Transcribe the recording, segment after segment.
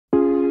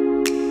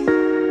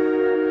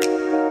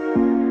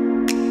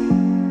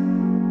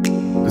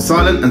the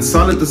silent and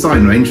silent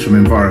design range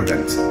from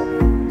Envirovent.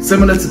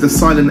 Similar to the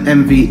silent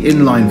MV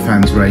inline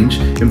fans range,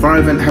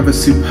 Envirovent have a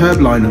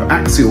superb line of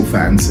axial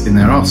fans in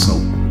their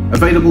arsenal.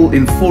 Available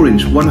in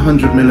 4-inch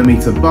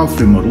 100mm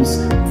bathroom models,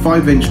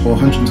 5-inch or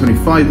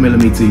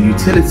 125mm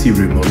utility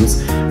room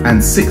models,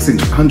 and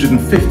 6-inch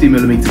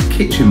 150mm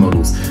kitchen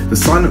models, the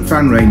silent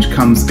fan range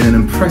comes in an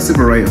impressive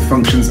array of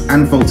functions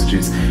and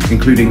voltages,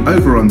 including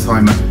overrun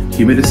timer,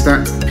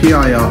 humidistat,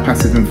 PIR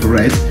passive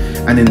infrared,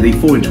 and in the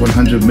 4-inch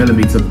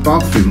 100mm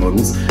bathroom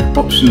models,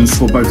 options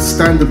for both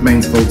standard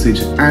mains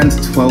voltage and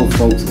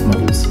 12-volt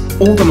models.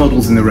 All the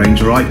models in the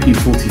range are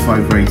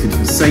IP45 rated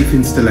for safe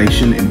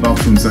installation in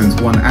bathroom zones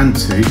 1 and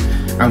 2,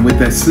 and with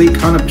their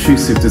sleek,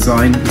 unobtrusive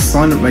design, the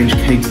silent range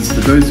caters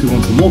to those who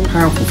want a more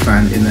powerful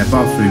fan in their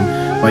bathroom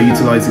by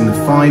utilising the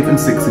 5 and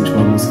 6-inch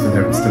models for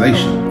their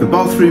installation. The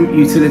bathroom,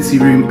 utility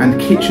room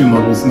and kitchen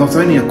models not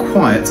only are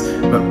quiet,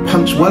 but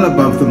punch well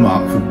above the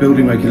mark for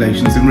building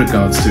regulations in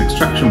regards to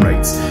extraction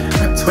rates,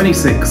 at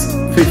 26,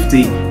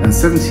 50 and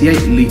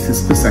 78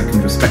 litres per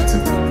second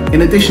respectively.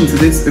 In addition to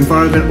this,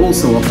 Envirovent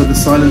also offer the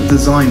silent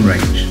design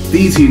range.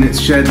 These units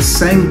share the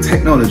same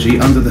technology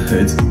under the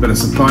hood, but are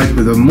supplied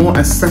with a more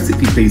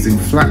aesthetically pleasing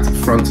flat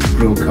front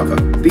grille cover.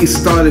 These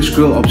stylish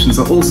grille options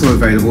are also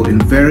available in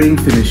varying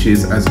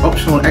finishes as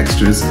optional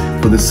extras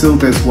for the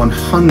Sildes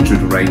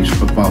 100 range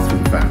of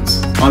bathroom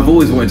fans. I've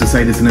always wanted to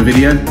say this in a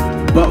video,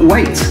 but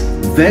wait,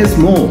 there's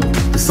more!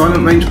 The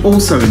silent range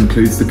also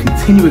includes the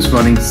continuous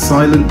running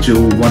Silent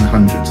Dual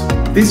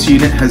 100. This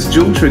unit has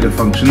dual trigger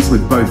functions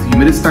with both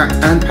humidistat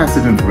and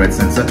passive infrared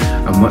sensor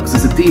and works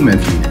as a demed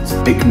unit.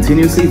 It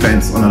continuously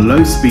vents on a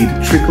low speed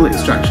trickle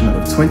extraction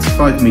of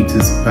 25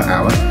 meters per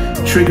hour,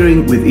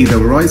 triggering with either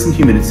rising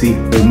humidity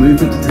or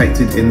movement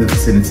detected in the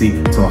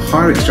vicinity to a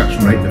higher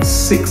extraction rate of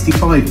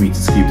 65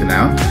 meters cubed an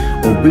hour,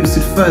 or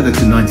boosted further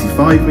to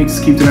 95 meters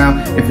cubed an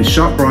hour if a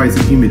sharp rise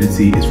in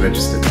humidity is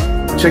registered.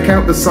 Check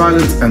out the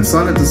silent and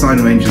silent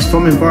design ranges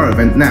from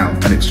Envirovent now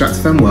at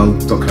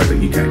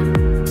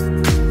extractfanworld.co.uk.